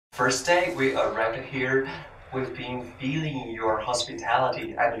first day we arrived here, we've been feeling your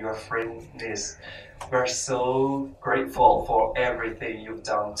hospitality and your friendliness. We're so grateful for everything you've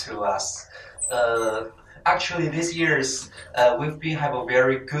done to us. Uh, Actually, this year's we've been have a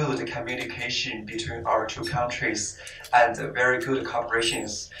very good communication between our two countries and very good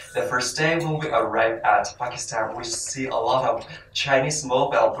cooperations. The first day when we arrived at Pakistan, we see a lot of Chinese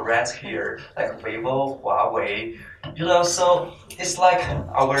mobile brands here, like Vivo, Huawei. So it's like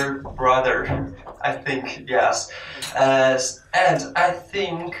our brother. I think yes, and I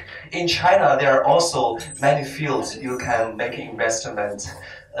think in China there are also many fields you can make investment.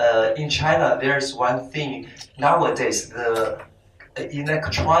 In China, there's one thing nowadays the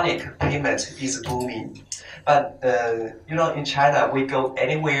electronic payment is booming. But in China, we go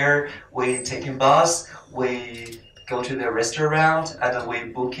anywhere, we taking bus, we go to the restaurant, and we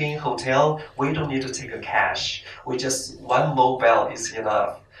booking hotel. We don't need to take a cash. We just one mobile is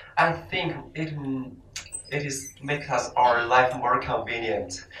enough. I think it is make us our life more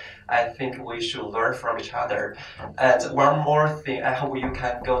convenient. I think we should learn from each other. And one more thing, I hope you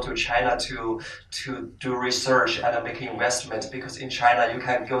can go to China to do research and make investment because in China you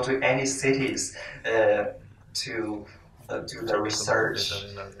can go to any cities to do the research.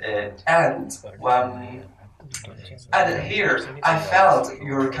 And here, I found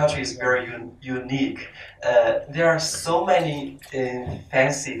your country is very unique. There are so many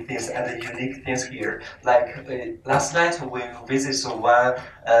fancy things and unique things here. Like last night, we visited one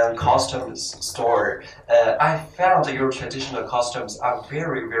costumes store. I found your traditional costumes are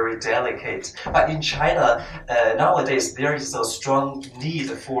very, very delicate. But in China, nowadays, there is a strong need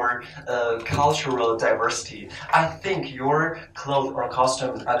for cultural diversity. I think your clothes or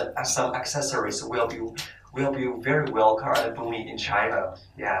costumes and some accessories will be very welcome and booming in China.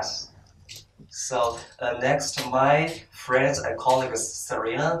 Yes. So next, my friends and colleagues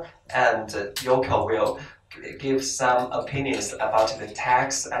Serena and Yoko will give some opinions about the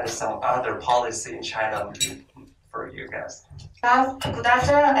tax and some other policy in China for you guys. Good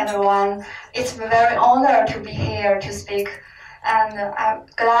afternoon, everyone. It's a very honor to be here to speak, and I'm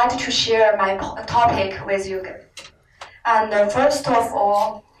glad to share my topic with you. And first of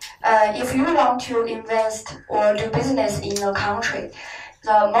all, if you want to invest or do business in a country,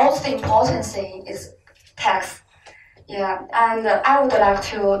 the most important thing is tax. Yeah, and I would like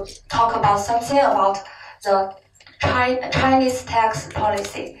to talk about something about the Chinese tax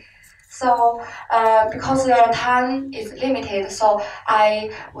policy. So, because the time is limited, so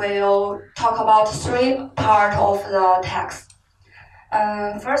I will talk about three parts of the tax.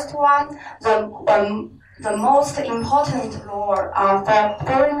 First one, the most important law for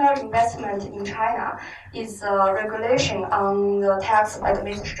foreigner investment in China is the regulation on the tax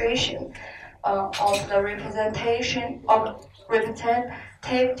administration of the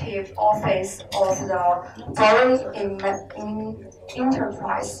representative office of the foreign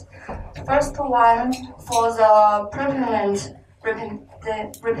enterprise. First one, for the permanent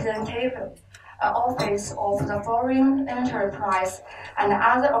representative office of the foreign enterprise and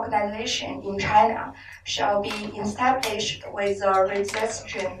other organization in China shall be established with the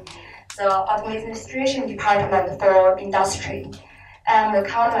registration, the administration department for industry and the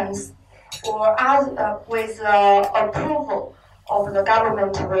commerce, or with the approval of the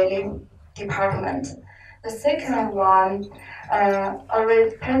government relief department. The second one, a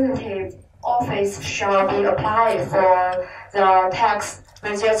representative office shall be applied for the tax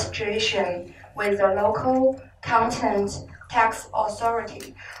registration with the local content tax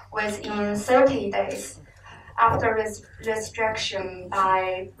authority within 30 days. After restriction,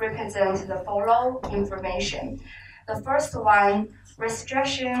 I represent the following information. The first one,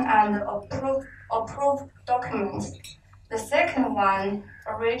 restriction and approved documents. The second one,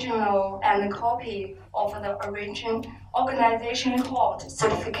 original and copy of the organization code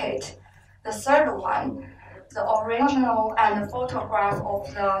certificate. The third one, the original and photograph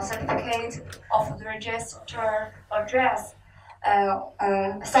of the certificate of the register address,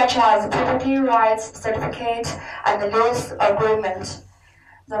 such as property rights certificate and lease agreement.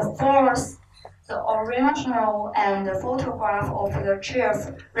 The fourth, the original and photograph of the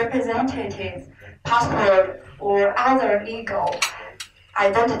chief representative passport or other legal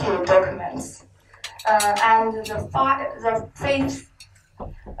identity documents. And the fifth,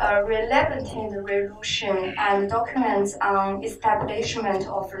 relevant resolution and documents on establishment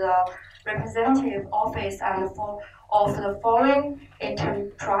of the representative office and of the foreign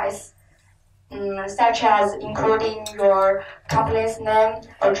enterprise, such as including your company's name,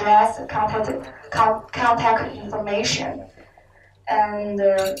 address, contact information. And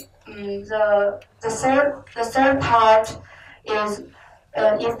the third part is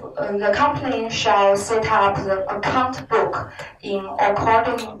if the company shall set up the account book in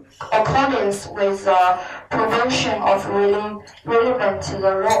accordance with the provision of relevant to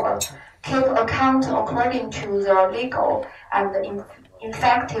the law, keep account according to the legal and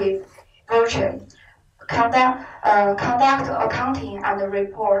effective version, conduct accounting and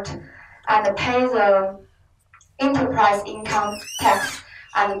report, and pay the enterprise income tax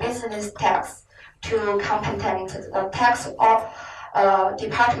and business tax to competent tax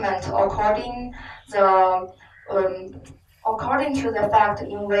department according to the fact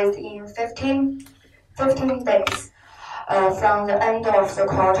within 15 days from the end of the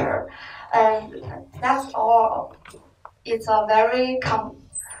quarter. And that's all. It's a very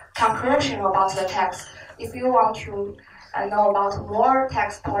conclusion about the tax. If you want to know about more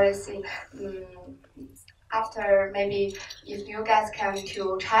tax policy, after maybe if you guys come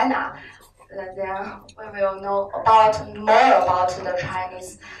to China, then we will know more about the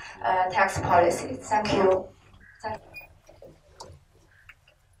Chinese tax policy. Thank you.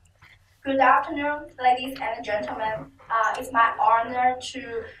 Good afternoon, ladies and gentlemen. It's my honor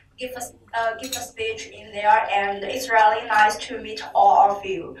to give a speech in there, and it's really nice to meet all of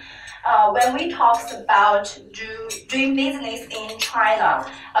you. When we talk about doing business in China,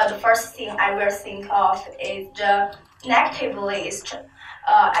 the first thing I will think of is the negative list.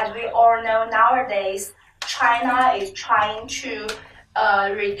 As we all know nowadays, China is trying to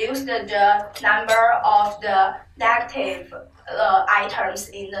reduce the number of the negative items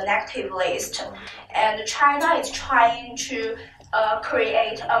in the negative list, and China is trying to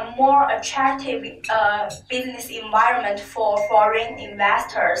create a more attractive business environment for foreign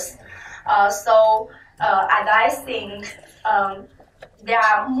investors. So as I think, there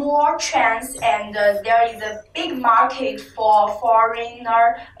are more trends, and there is a big market for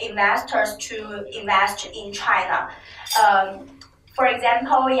foreigner investors to invest in China. For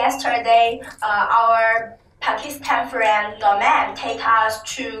example, yesterday, our Pakistan friend Norman take us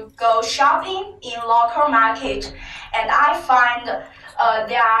to go shopping in local market, and I find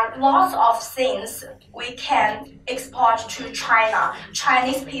there are lots of things we can export to China.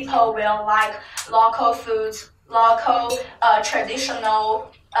 Chinese people will like local foods, local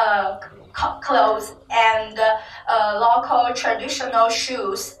traditional clothes, and local traditional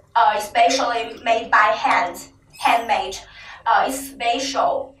shoes, especially made by handmade. It's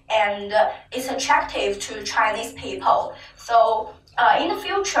special and it's attractive to Chinese people. So in the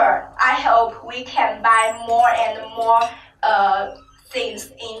future, I hope we can buy more and more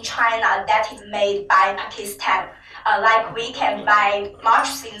things in China that is made by Pakistan. Like we can buy much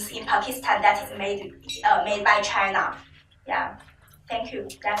things in Pakistan that is made by China. Yeah, thank you.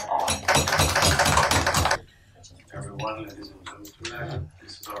 That's all. Everyone, ladies and gentlemen,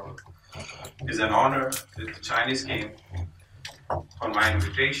 it's an honor that the Chinese came on my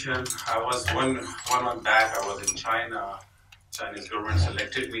invitation. I was one month back. I was in China. Chinese government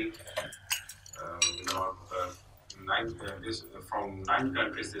selected me. From 9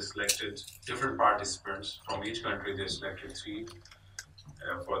 countries, they selected different participants. From each country, they selected 3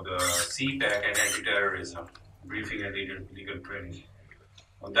 for the CPAC and anti-terrorism briefing and legal training.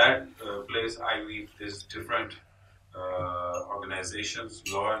 On that place, I meet these different organizations,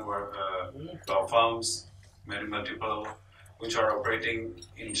 law firms, multiple, which are operating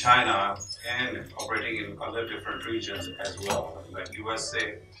in China and operating in other different regions as well, like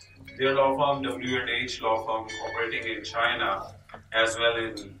USA. Their law firm, W&H law firm, operating in China as well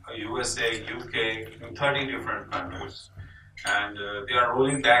in USA, UK, in 30 different countries. And they are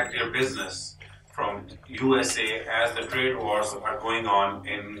rolling back their business from USA as the trade wars are going on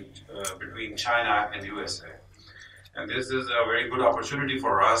in between China and USA. And this is a very good opportunity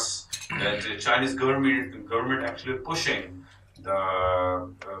for us that the Chinese government actually pushing the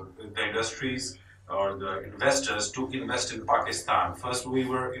industries or the investors to invest in Pakistan. First, we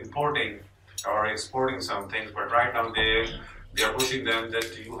were importing or exporting some things, but right now they are pushing them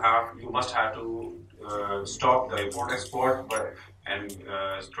that you must have to stop the import-export, and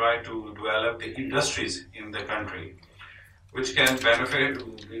try to develop the industries in the country, which can benefit,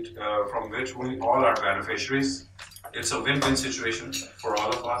 from which we all are beneficiaries. It's a win-win situation for all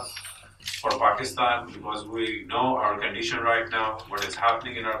of us, for Pakistan, because we know our condition right now, what is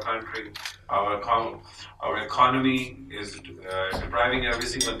happening in our country. Our economy is depriving every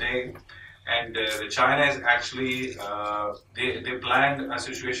single day. And China is actually, they planned a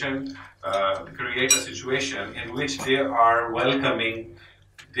situation, create a situation in which they are welcoming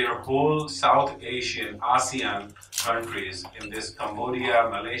their whole South Asian, ASEAN countries in this Cambodia,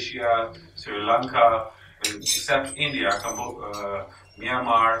 Malaysia, Sri Lanka, except India,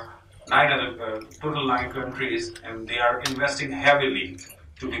 Myanmar, total 9 countries, and they are investing heavily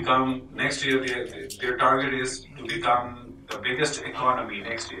to become next year. Their target is to become the biggest economy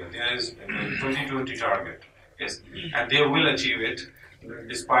next year. There is a 2020 target, yes, and they will achieve it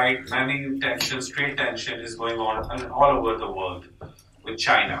despite many tensions. Trade tension is going on all over the world with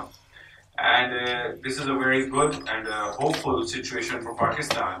China. And this is a very good and hopeful situation for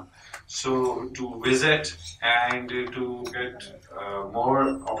Pakistan. So to visit and to get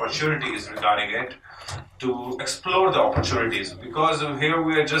more opportunities regarding it, to explore the opportunities, because here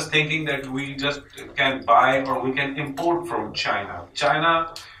we are just thinking that we just can buy or we can import from China.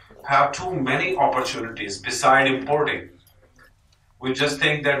 China have too many opportunities beside importing. We just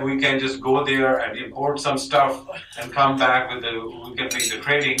think that we can just go there and import some stuff and come back with we can make the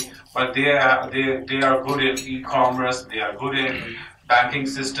trading, but they are good in e-commerce, they are good in banking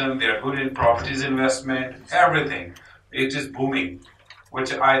system, they are good in properties investment, everything. It is booming,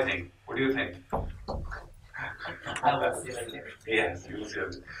 which I think. What do you think? Yes, you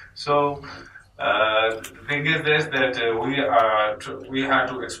should. So the thing is this, that we have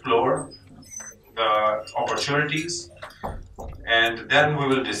to explore the opportunities, and then we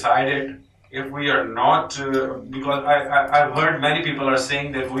will decide it. If we are not, because I've heard many people are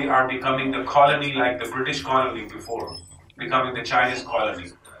saying that we are becoming the colony like the British colony before, becoming the Chinese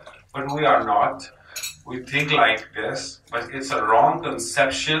colony. But we are not. We think like this, but it's a wrong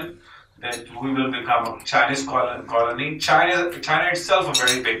conception that we will become a Chinese colony. China itself a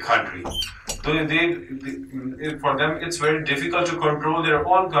very big country. So for them, it's very difficult to control their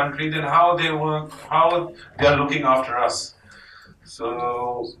own country. Then how they are looking after us?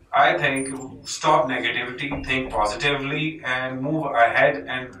 So I think stop negativity, think positively, and move ahead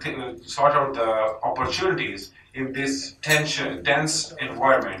and sort out the opportunities in this tense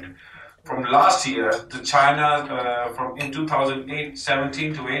environment. From last year, the China from in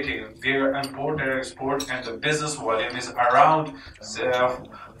 2017 to 18, their import and export and the business volume is around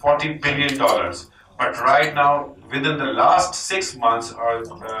 $40 billion. But right now, within the last 6 months,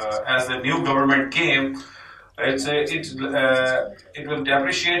 as the new government came, it will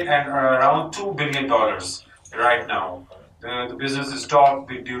depreciate at around $2 billion right now. The business is stopped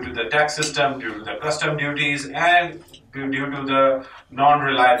due to the tax system, due to the custom duties, and due to the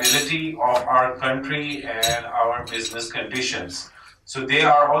non-reliability of our country and our business conditions. So they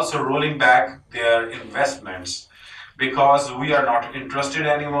are also rolling back their investments because we are not interested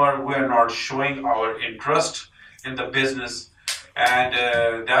anymore. We are not showing our interest in the business. And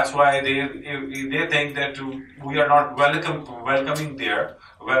that's why they think that we are not welcoming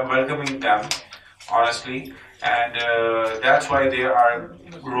them, honestly, and that's why they are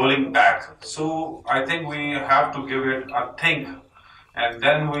rolling back. So I think we have to give it a think, and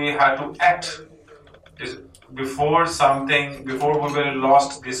then we have to act before we will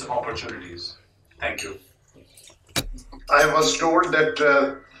lost these opportunities. Thank you. I was told that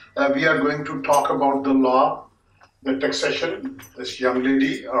we are going to talk about the law, the taxation. This young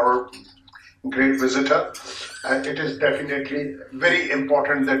lady, our great visitor, it is definitely very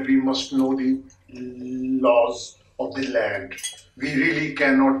important that we must know the laws of the land. We really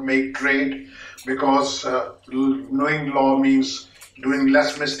cannot make trade because knowing law means doing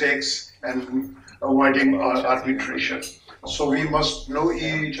less mistakes and avoiding arbitration. So we must know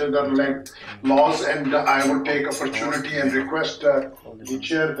each other like laws, and I would take opportunity and request the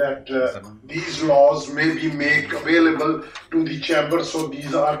chair that these laws may be made available to the chamber, so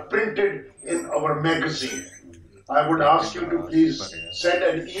these are printed in our magazine. I would ask you to please send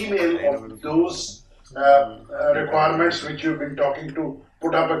an email of those requirements which you've been talking to,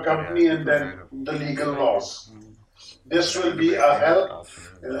 put up a company and then the legal laws. This will be a help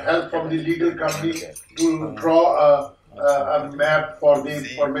from the legal company to draw a map for the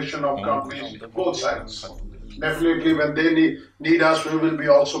formation of companies, both sides. Definitely when they need us, we will be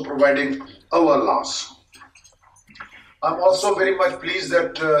also providing our laws. I'm also very much pleased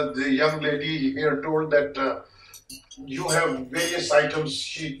that the young lady here told that you have various items.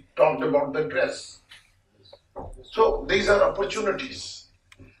 She talked about the dress. So these are opportunities.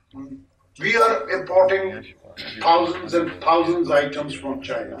 We are importing thousands and thousands of items from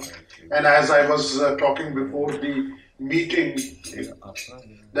China. And as I was talking before the meeting,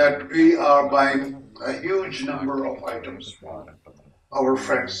 that we are buying a huge number of items from our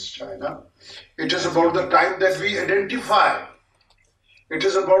friends China. It is about the time that we identify. It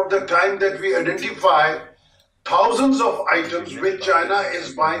is about the time that we identify thousands of items which China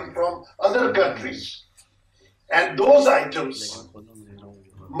is buying from other countries. And those items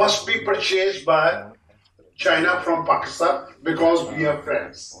must be purchased by China from Pakistan because we are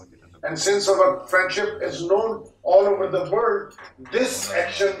friends. And since our friendship is known all over the world, this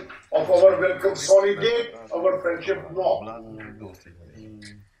action of our will consolidate our friendship more.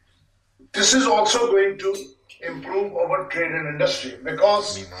 This is also going to improve our trade and industry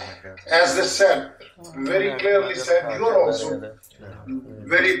because, as they said, very clearly said, you are also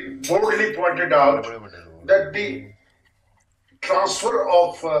very boldly pointed out that the transfer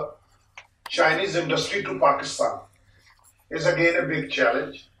of Chinese industry to Pakistan is again a big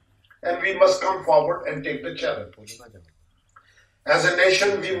challenge, and we must come forward and take the challenge. As a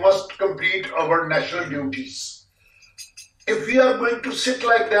nation, we must complete our national duties. If we are going to sit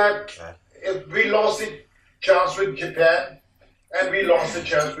like that, if we lost the chance with Japan and we lost the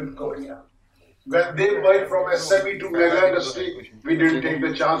chance with Korea. When they went from SME to mega industry, we didn't take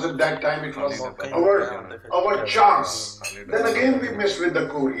the chance. At that time, it was our chance. Then again, we missed with the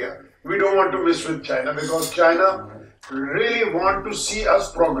Korea. We don't want to miss with China because China really want to see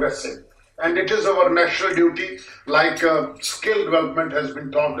us progressing. And it is our national duty, like skill development has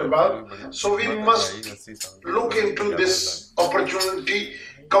been talked about. So we must look into this opportunity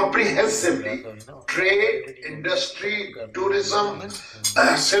comprehensively. Trade, industry, tourism,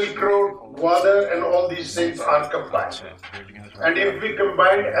 Silk Road, water, and all these things are combined. And if we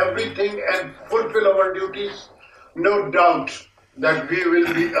combine everything and fulfill our duties, no doubt that we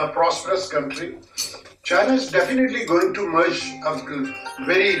will be a prosperous country. China is definitely going to merge a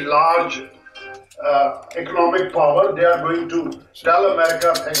very large economic power. They are going to tell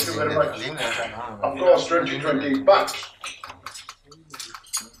America, thank you very much. Of course, 2020, but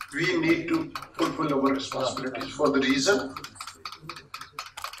we need to fulfill our responsibilities for the reason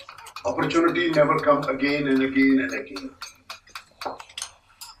opportunity never comes again and again and again.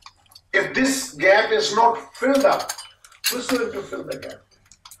 If this gap is not filled up, who's going to fill the gap?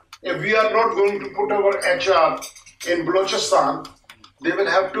 If we are not going to put our HR in Balochistan, they will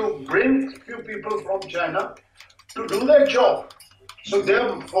have to bring few people from China to do their job. So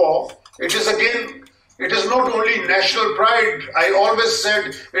therefore, it is not only national pride. I always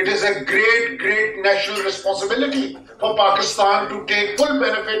said it is a great, great national responsibility for Pakistan to take full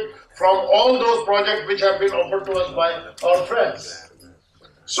benefit from all those projects which have been offered to us by our friends.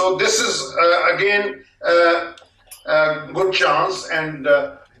 So this is again a good chance, and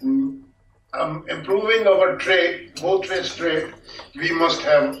improving our trade, both ways trade, we must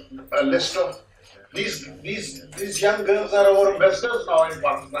have a list of these young girls are our ambassadors now in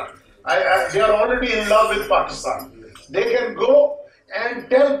Pakistan. They are already in love with Pakistan. They can go and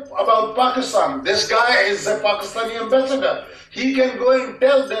tell about Pakistan. This guy is a Pakistani ambassador. He can go and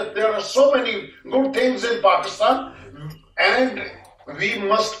tell that there are so many good things in Pakistan, and we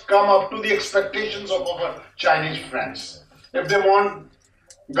must come up to the expectations of our Chinese friends. If they want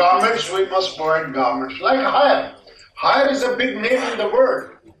garments, we must provide garments. Like Hire. Hire is a big name in the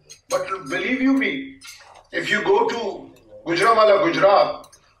world. But believe you me, if you go to Gujranwala, Gujarat,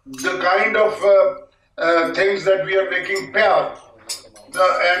 the kind of things that we are making, Pearl,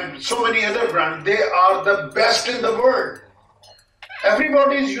 and so many other brands, they are the best in the world.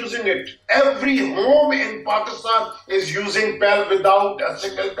 Everybody is using it. Every home in Pakistan is using Pearl without a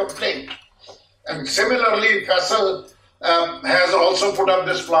single complaint. And similarly, Faisal has also put up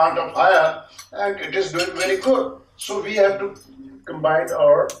this plant of Hire, and it is doing very good. So we have to combine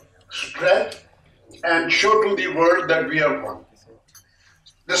our strength and show to the world that we are one.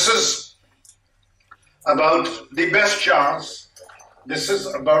 This is about the best chance. This is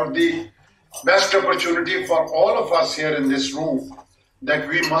about the best opportunity for all of us here in this room, that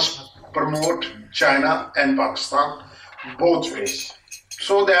we must promote China and Pakistan both ways,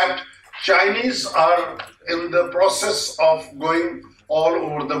 so that Chinese are in the process of going all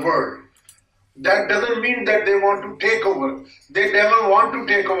over the world. That doesn't mean that they want to take over. They never want to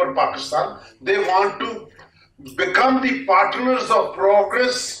take over Pakistan. They want to become the partners of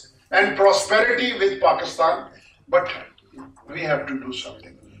progress and prosperity with Pakistan. But we have to do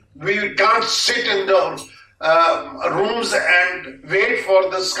something. We can't sit in the rooms and wait for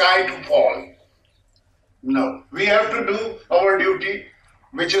the sky to fall. No, we have to do our duty,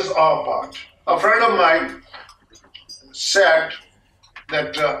 which is our part. A friend of mine said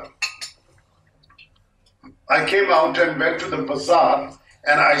that I came out and went to the bazaar,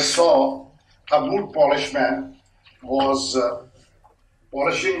 and I saw a boot polish man was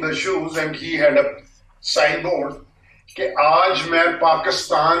polishing the shoes, and he had a signboard कि आज मैं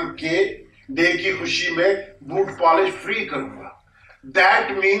पाकिस्तान के day की खुशी में boot polish free करूँगा.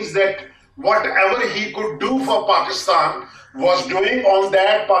 That means that whatever he could do for Pakistan was doing on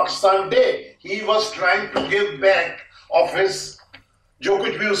that Pakistan Day. He was trying to give back of his जो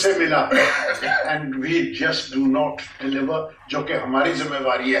कुछ भी उसे मिला, and we just do not deliver जो कि हमारी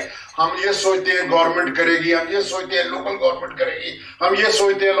जिम्मेवारी है। हम ये सोचते हैं गवर्नमेंट करेगी, हम ये सोचते हैं लोकल गवर्नमेंट करेगी, हम ये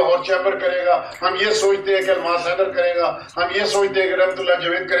सोचते हैं लाहौर चैम्बर करेगा, हम ये सोचते हैं कि अलमास हैदर करेगा, हम ये सोचते हैं कि रहमतुल्लाह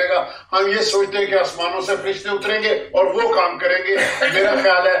जवेद करेगा, हम ये सोचते हैं कि आसमानों से फरिश्ते उतरेंगे और वो काम करेंगे। मेरा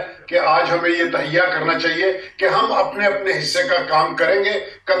ख्याल है कि आज हमें ये तहिया करना चाहिए कि हम अपने अपने हिस्से का काम करेंगे।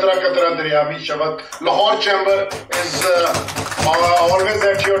 कतरा कतरा दरिया में शबत। Lahore chamber is always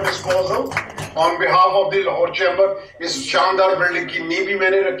at your disposal. On behalf of the Lahore chamber इस शानदार बिल्डिंग की नींव भी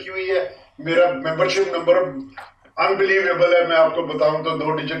मैंने रखी हुई है। मेरा मेंबरशिप नंबर अनबिलीवेबल है, मैं आपको बताऊं तो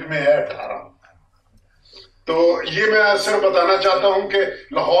 2 डिजिट में है 18। तो ये मैं सिर्फ बताना चाहता हूं कि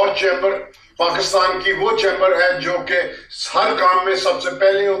लाहौर चैम्बर पाकिस्तान की वो चैम्बर है जो कि हर काम में सबसे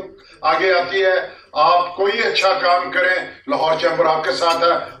पहले आगे आती है। आप कोई अच्छा काम करें, लाहौर चैम्बर आपके साथ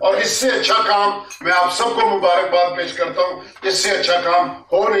है, और इससे अच्छा काम मैं आप सबको मुबारकबाद पेश करता हूं। इससे अच्छा काम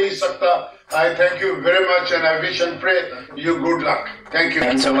हो नहीं सकता। I thank you very much and I wish and pray you good luck. Thank you.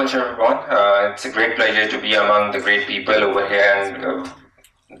 Thank you so much, everyone. It's a great pleasure to be among the great people over here and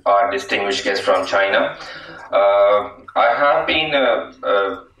our distinguished guests from China. I have been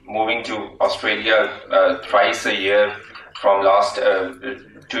moving to Australia thrice a year from last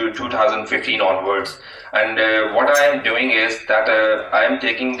to 2015 onwards. And what I am doing is that I am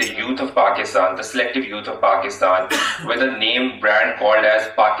taking the youth of Pakistan, the selective youth of Pakistan, with a name brand called as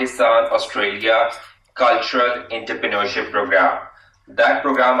Pakistan Australia Cultural Entrepreneurship Program. That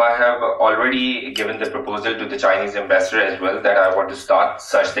program, I have already given the proposal to the Chinese ambassador as well, that I want to start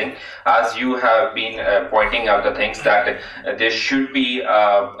such thing. As you have been pointing out the things that there should be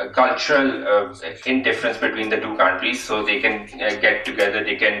a cultural indifference between the two countries, so they can get together,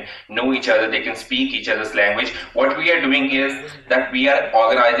 they can know each other, they can speak each other's language. What we are doing is that we are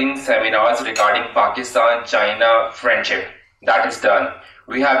organizing seminars regarding Pakistan-China friendship. That is done.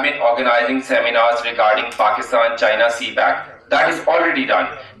 We have been organizing seminars regarding Pakistan-China CPAC. That is already done.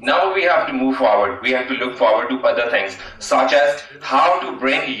 Now we have to move forward. We have to look forward to other things, such as how to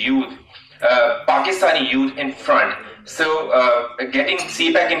bring youth, Pakistani youth in front. So getting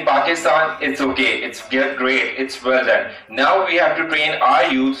CPAC in Pakistan, it's okay, it's great, it's well done. Now we have to train our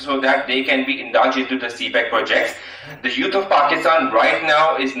youth so that they can be indulged into the CPAC projects. The youth of Pakistan right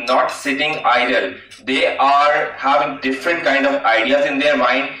now is not sitting idle. They are having different kind of ideas in their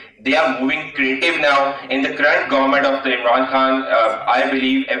mind. They are moving creative now. In the current government of the Imran Khan, I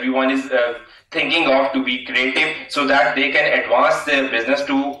believe everyone is thinking of to be creative so that they can advance their business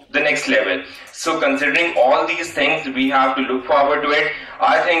to the next level. So considering all these things, we have to look forward to it.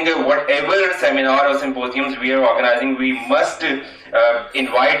 I think whatever seminar or symposiums we are organizing, we must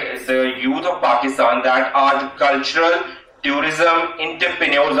invite the youth of Pakistan that are the cultural tourism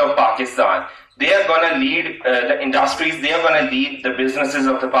entrepreneurs of Pakistan. They are going to lead the industries, they are going to lead the businesses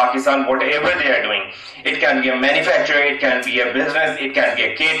of the Pakistan, whatever they are doing. It can be a manufacturer, it can be a business, it can be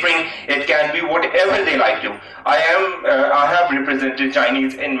a catering, it can be whatever they like to. I have represented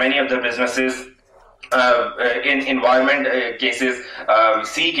Chinese in many of the businesses, in environment cases,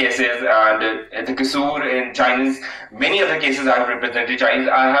 sea cases, and the Kasur in Chinese. Many of the cases I have represented Chinese.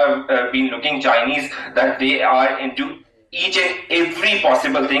 I have been looking Chinese that they are into each and every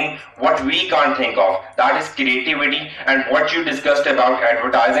possible thing what we can't think of. That is creativity. And what you discussed about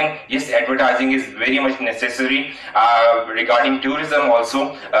advertising, yes, advertising is very much necessary. Regarding tourism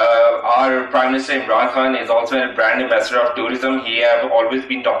also, our Prime Minister Imran Khan is also a brand ambassador of tourism. He have always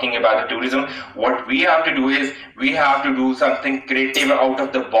been talking about the tourism. What we have to do is we have to do something creative, out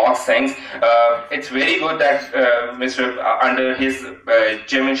of the box things. It's very good that under his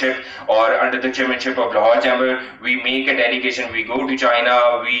chairmanship or under the chairmanship of Lahore Chamber, we make a delegation, we go to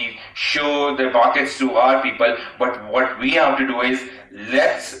China, we show the markets to our people. But what we have to do is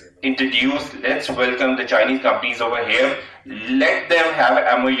let's welcome the Chinese companies over here. Let them have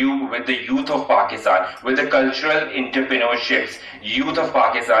MOU with the youth of Pakistan, with the cultural entrepreneurships, youth of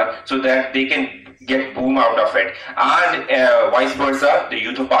Pakistan, so that they can get boom out of it. And vice versa, the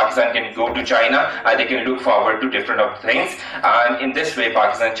youth of Pakistan can go to China and they can look forward to different things. And in this way,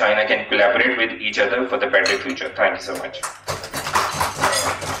 Pakistan and China can collaborate with each other for the better future. Thank you so much.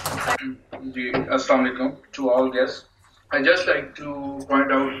 Assalamu alaikum to all guests. I just like to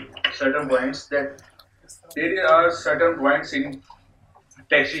point out certain points, that there are certain points in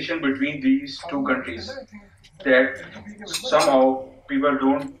taxation between these two countries that somehow people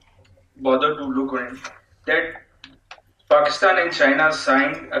don't bother to look on. That Pakistan and China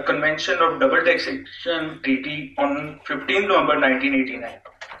signed a convention of double taxation treaty on 15 November 1989.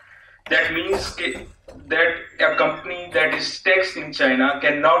 That means that a company that is taxed in China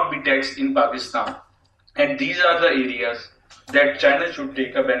cannot be taxed in Pakistan. And these are the areas that China should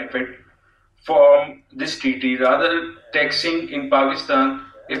take a benefit from this treaty, rather taxing in Pakistan.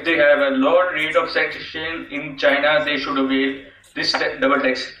 If they have a lower rate of taxation in China, they should avail this double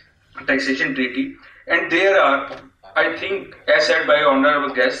taxation treaty. And there are, I think, as said by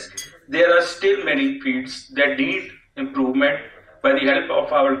honorable guests, there are still many fields that need improvement by the help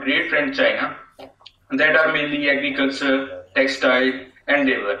of our great friend China, that are mainly agriculture, textile, and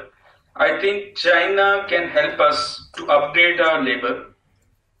labor. I think China can help us to upgrade our labor,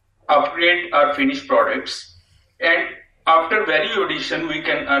 upgrade our finished products, and after value addition, we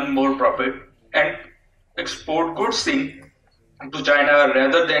can earn more profit and export goods to China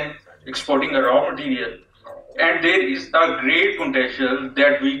rather than exporting a raw material. And there is a great potential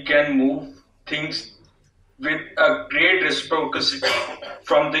that we can move things with a great reciprocity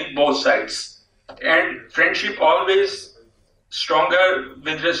from the both sides. And friendship always stronger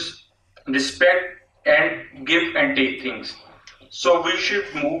with respect and give and take things. So we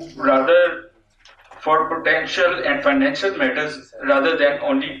should move rather for potential and financial matters rather than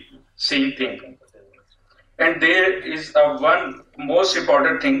only saying things. And there is a one most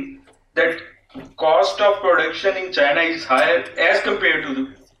important thing, that cost of production in China is higher as compared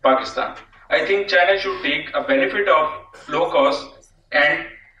to Pakistan. I think China should take a benefit of low cost and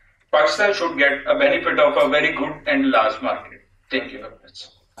Pakistan should get a benefit of a very good and large market. Thank you very much.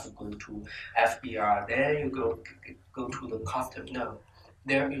 Go to FBR, then you go to the custom. No,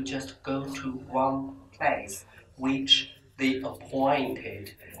 there you just go to one place which they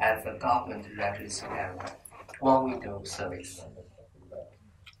appointed as the government registry, one window service.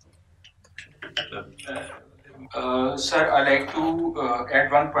 Sir, I like to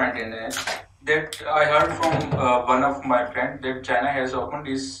add one point in it, that I heard from one of my friends that China has opened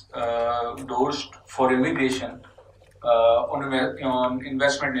its doors for immigration on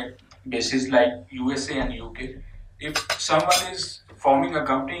investment basis like USA and UK. If someone is forming a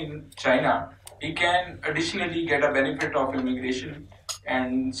company in China, he can additionally get a benefit of immigration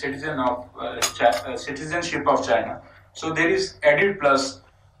and citizenship of China. So there is added plus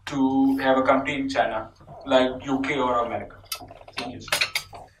to have a company in China, like UK or America. Thank you, sir.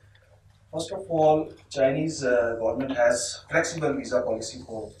 First of all, Chinese government has flexible visa policy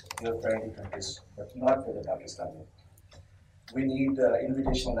for their friendly countries, but not for the Pakistani. We need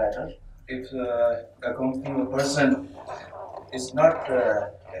invitation letter. If a company or person is not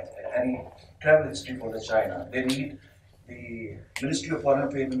any travel history for the China, they need the Ministry of Foreign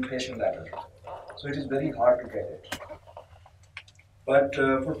Trade invitation letter. So it is very hard to get it. But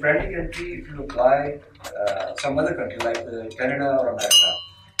for friendly country, if you apply some other country like Canada or America,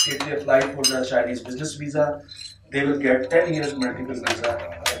 if they apply for the Chinese business visa, they will get 10 years multiple visa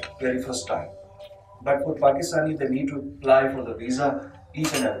at very first time. But for Pakistani, they need to apply for the visa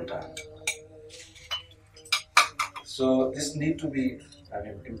each and every time. So this need to be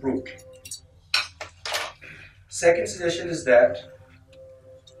improved. Second suggestion is that,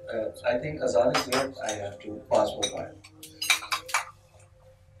 I think Azan is there, I have to pass for time.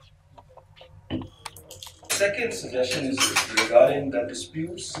 Second suggestion is regarding the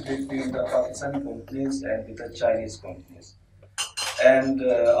disputes between the Pakistani companies and with the Chinese companies. And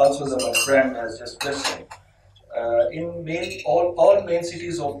also as my friend has just said, in all main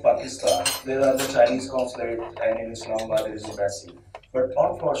cities of Pakistan, there are the Chinese consulate, and in Islamabad there is embassy. But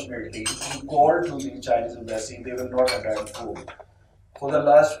unfortunately, if you call to the Chinese embassy, they will not attend phone. For the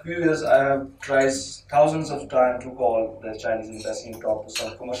last few years, I have tried thousands of times to call the Chinese embassy and talk to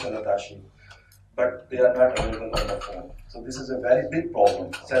some commercial attaché, but they are not available on the phone. So this is a very big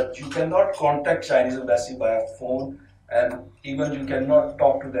problem, that you cannot contact Chinese embassy by a phone, and even you cannot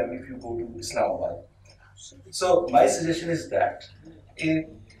talk to them if you go to Islamabad. So my suggestion is that if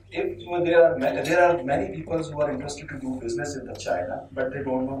there are many people who are interested to do business in the China, but they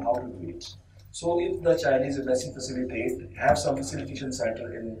don't know how to do it. So if the Chinese embassy have some facilitation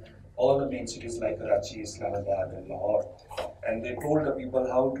center in all the main cities like Karachi, Islamabad, and Lahore, and they told the people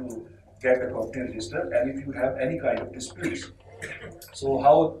how to get the company registered, and if you have any kind of disputes, so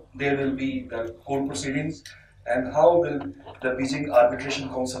how there will be the court proceedings, and how will the Beijing Arbitration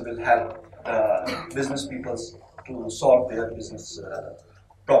Council will help business people to solve their business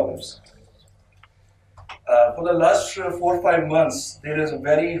problems. For the last 4 or 5 months, there is a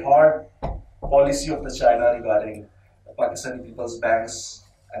very hard policy of the China regarding Pakistani people's banks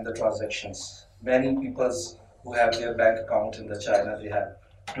and the transactions. Many people who have their bank account in the China, they have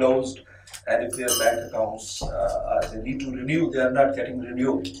closed, and if their bank accounts they need to renew, they are not getting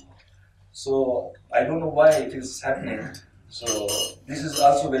renewed. So I don't know why it is happening. So this is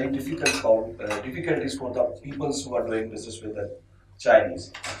also very difficulties for the people who are doing business with the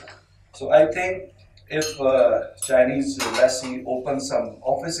Chinese. So I think if Chinese embassy opens some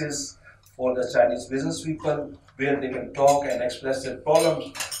offices for the Chinese business people where they can talk and express their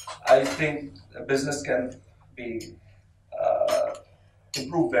problems. I think business can be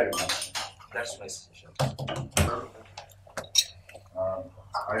improved very much. That's my suggestion.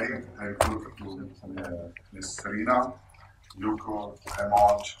 Highly thankful to Ms. Serena, Luco,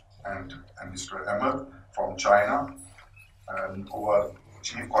 Raymond, and Mr. Emmer from China, and our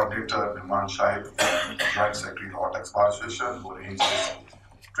Chief Coordinator, Numan Shaib, Joint Secretary, Law Tax Bar Association, who arranged this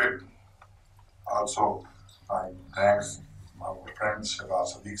trip. Also, I thanks our friends,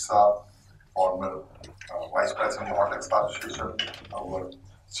 Shahbaz Sadiq Saab, former Vice President, Law Tax Bar Association, our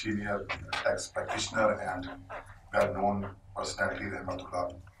senior tax practitioner and well-known personality,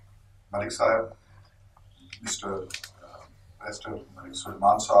 RahmatLaw Malik Sahib, Mr. President Malik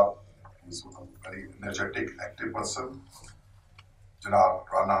Sulman Saab, who is a very energetic, active person. Janab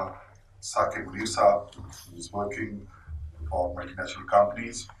Rana Saqib Munir Saab, who is working for multinational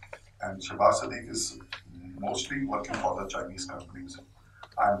companies, and Shahbaz Sadiq is mostly working for the Chinese companies.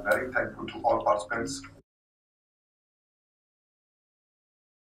 I am very thankful to all participants